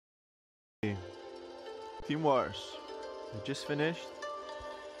Team Wars. I just finished.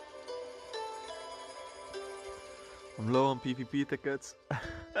 I'm low on PvP tickets.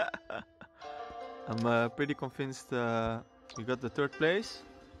 I'm pretty convinced we got the 3rd place.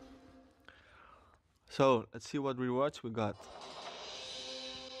 So let's see what rewards we got.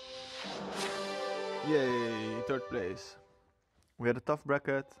 Yay, 3rd place. We had a tough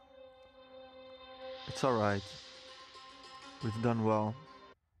bracket. It's alright. We've done well.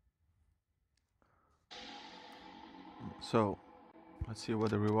 So let's see what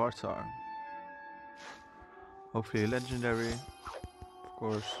the rewards are. Hopefully legendary, of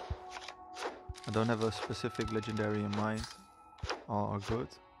course. I don't have a specific legendary in mind. All are good.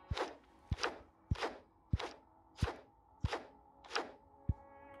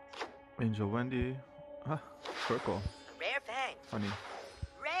 Angel Wendy. Ah, purple. Rare fang. Funny.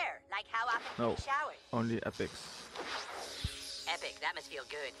 Rare, like how often No, you shower. only epics. Epic, that must feel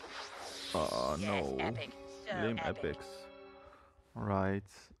good. Oh Yes, no. epic. So Lame epic. epics. Alright,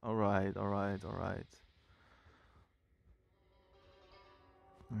 alright, alright, alright.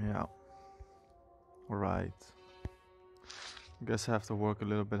 Yeah. Alright. Guess I have to work a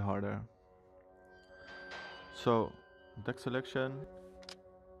little bit harder. So, deck selection.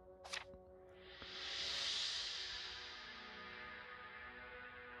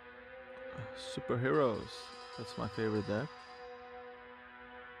 Superheroes. That's my favorite deck.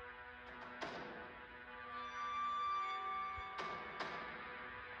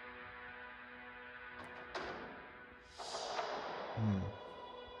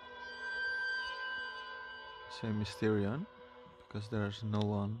 Say Mysterion, because there's no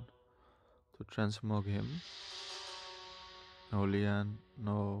one to transmog him. No Lian,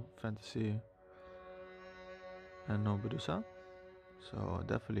 no Fantasy, and no Medusa. So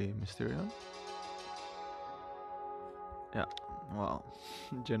definitely Mysterion. Yeah, well,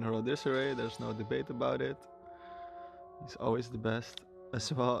 General Disarray, there's no debate about it. He's always the best,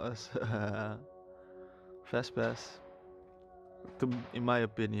 as well as Vespes. In my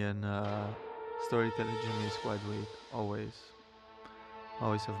opinion, storytelling Jimmy is quite weak, always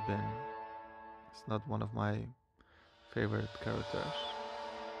have been. It's not one of my favorite characters.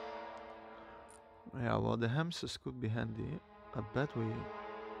 Yeah, well, the hamsters could be handy. I bet we,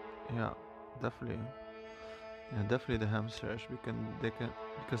 yeah, definitely. Yeah, definitely the hamsters.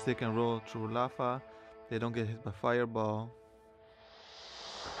 Because they can roll through lava. They don't get hit by fireball.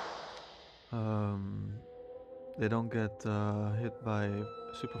 They don't get hit by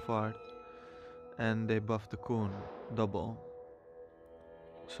super fart, and they buff the coon double.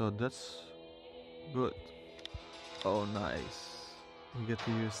 So that's good. Oh, nice. We get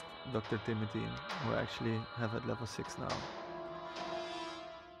to use Dr. Timothy, who I actually have at level 6 now.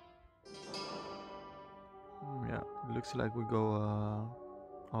 Yeah, it looks like we go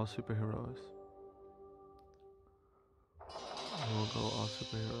all superheroes. We'll go all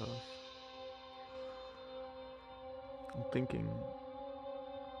superheroes. I'm thinking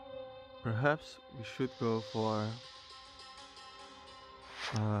perhaps we should go for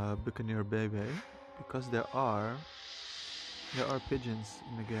Buccaneer Baby, because there are pigeons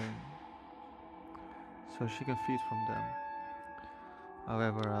in the game, so she can feed from them.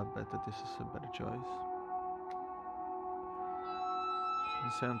 However, I bet that this is a better choice.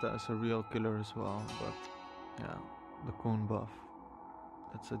 And Santa is a real killer as well, but yeah, the coon buff,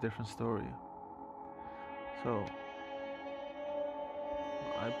 that's a different story. So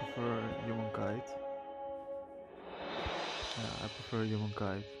I prefer Human Kite. Yeah, I prefer Human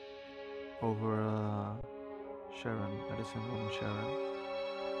Kite over Sharon, Medicine Woman Sharon.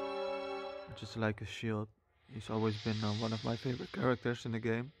 I just like his shield. He's always been one of my favorite characters in the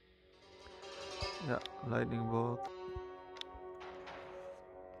game. Yeah, Lightning Bolt.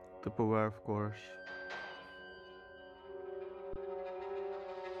 Tupperware, of course.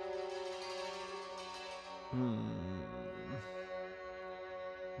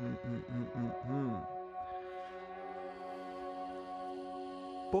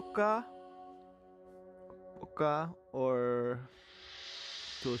 Poka or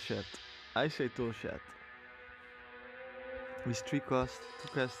Toolshed? I say Toolshed. He's 3 cost,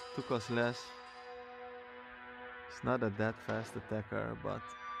 2 cost less. He's not a that fast attacker, but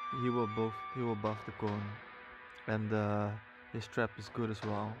he will buff the cone, and his trap is good as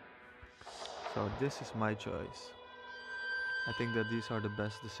well. So this is my choice. I think that these are the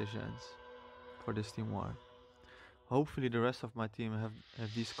best decisions for this team war. Hopefully the rest of my team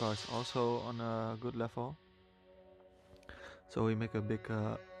have these cards also on a good level. So we make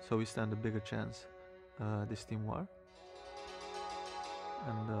so we stand a bigger chance this team war.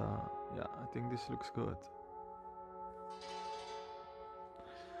 And yeah, I think this looks good.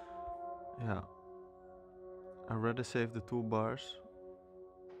 Yeah. I'd rather save the toolbars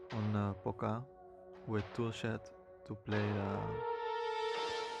on Poca with Toolshed to play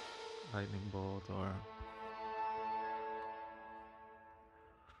Lightning Bolt or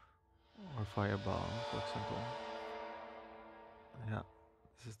Fireball, for example. Yeah,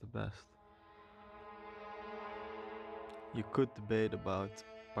 this is the best. You could debate about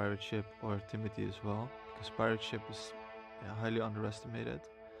Pirate Ship or Timothy as well, because Pirate Ship is highly underestimated.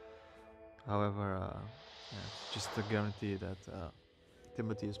 However, it's just a guarantee that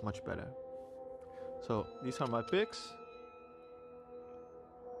Timothy is much better. So these are my picks,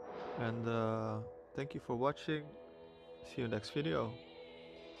 and thank you for watching. See you next video.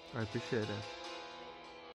 I appreciate it.